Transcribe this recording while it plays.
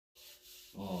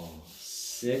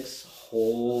6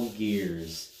 whole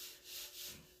gears.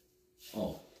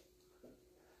 Oh,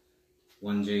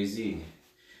 1JZ.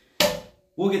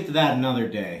 We'll get to that another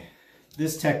day.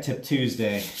 This Tech Tip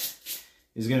Tuesday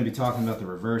is going to be talking about the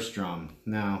reverse drum.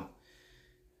 Now,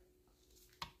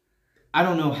 I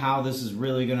don't know how this is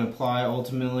really going to apply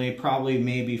ultimately. Probably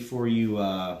maybe for you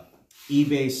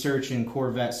eBay searching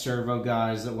Corvette servo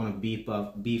guys that want to beef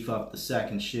up the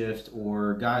second shift,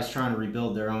 or guys trying to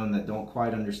rebuild their own that don't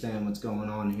quite understand what's going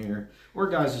on here, or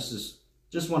guys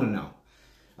just want to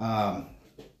know.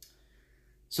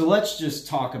 So let's just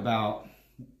talk about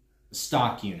a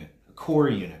stock unit, a core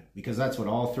unit, because that's what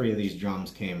all 3 of these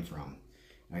drums came from.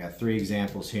 I got 3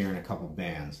 examples here and a couple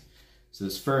bands. So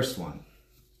this first one,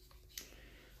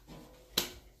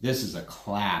 this is a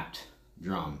clapped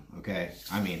drum, okay?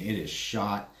 I mean, it is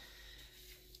shot.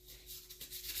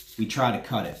 We try to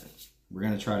cut it. We're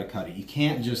gonna try to cut it. You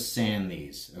can't just sand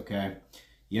these, okay?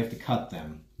 You have to cut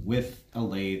them with a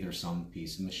lathe or some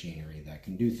piece of machinery that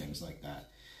can do things like that.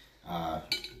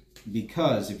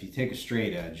 Because if you take a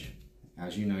straight edge,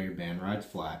 as you know, your band rides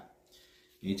flat,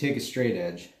 and you take a straight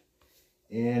edge,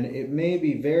 and it may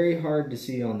be very hard to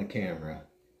see on the camera,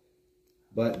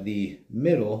 but the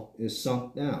middle is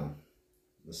sunk down.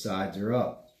 The sides are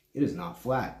up. It is not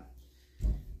flat.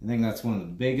 I think that's one of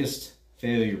the biggest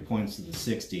failure points of the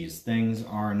 60s. Things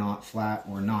are not flat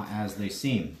or not as they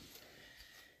seem.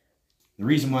 The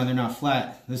reason why they're not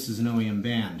flat, this is an OEM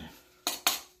band.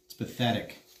 It's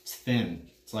pathetic. It's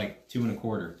thin. It's like 2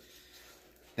 1/4.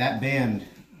 That band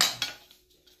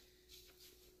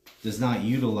does not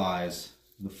utilize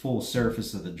the full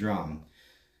surface of the drum.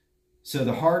 So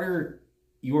the harder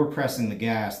you're pressing the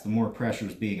gas, the more pressure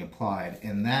is being applied,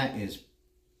 and that is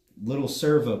little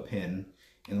servo pin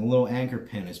and the little anchor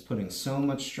pin is putting so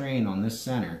much strain on this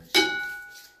center,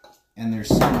 and there's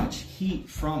so much heat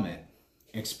from it,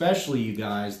 especially you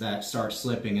guys that start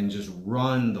slipping and just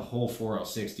run the whole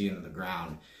 4L60 into the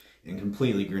ground and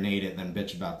completely grenade it, then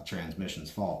bitch about the transmission's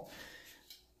fault.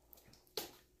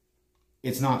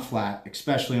 It's not flat,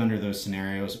 especially under those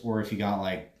scenarios, or if you got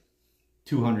like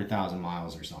 200,000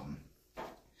 miles or something.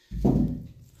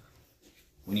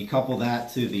 When you couple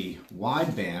that to the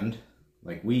wide band,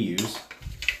 like we use,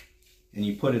 and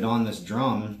you put it on this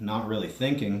drum, not really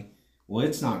thinking, well,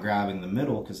 it's not grabbing the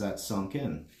middle because that's sunk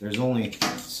in. There's only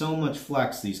so much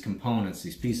flex these components,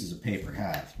 these pieces of paper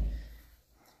have.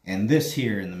 And this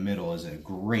here in the middle is a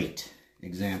great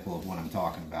example of what I'm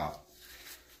talking about.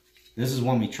 This is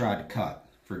one we tried to cut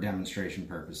for demonstration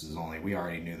purposes only. We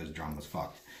already knew this drum was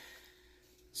fucked.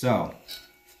 So,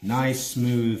 nice,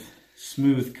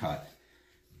 smooth cut.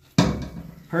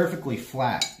 Perfectly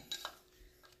flat.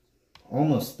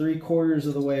 Almost 3/4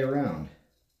 of the way around.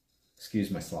 Excuse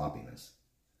my sloppiness.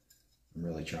 I'm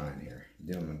really trying here. I'm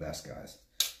doing my best, guys.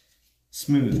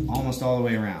 Smooth, almost all the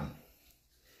way around.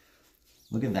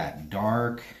 Look at that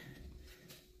dark,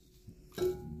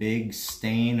 big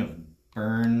stain of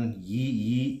burn.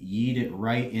 Yeet it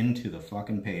right into the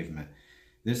fucking pavement.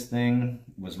 This thing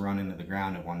was run into the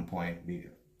ground at one point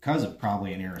because of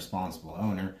probably an irresponsible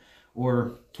owner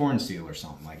or torn seal or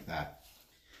something like that.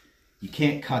 You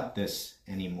can't cut this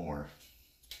anymore.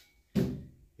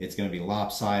 It's going to be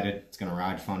lopsided. It's going to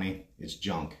ride funny. It's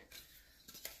junk.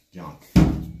 Junk.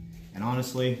 And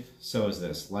honestly, so is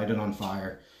this. Light it on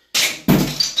fire.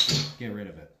 Get rid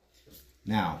of it.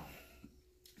 Now,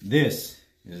 this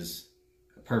is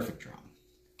a perfect drum.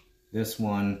 This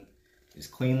one is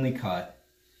cleanly cut,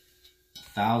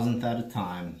 1,000th at a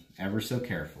time, ever so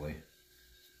carefully,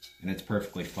 and it's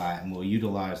perfectly flat, and will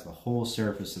utilize the whole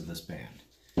surface of this band.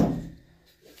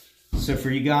 So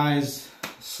for you guys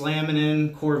slamming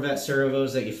in Corvette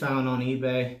servos that you found on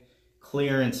eBay,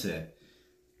 clearance it.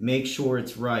 Make sure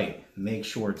it's right. Make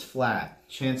sure it's flat.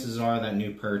 Chances are that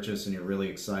new purchase and you're really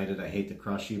excited, I hate to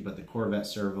crush you, but the Corvette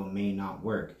servo may not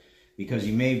work because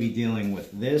you may be dealing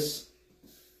with this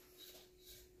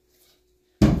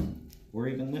or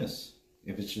even this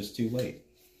if it's just too late.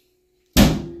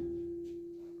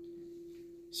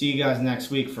 See you guys next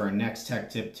week for our next Tech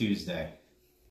Tip Tuesday.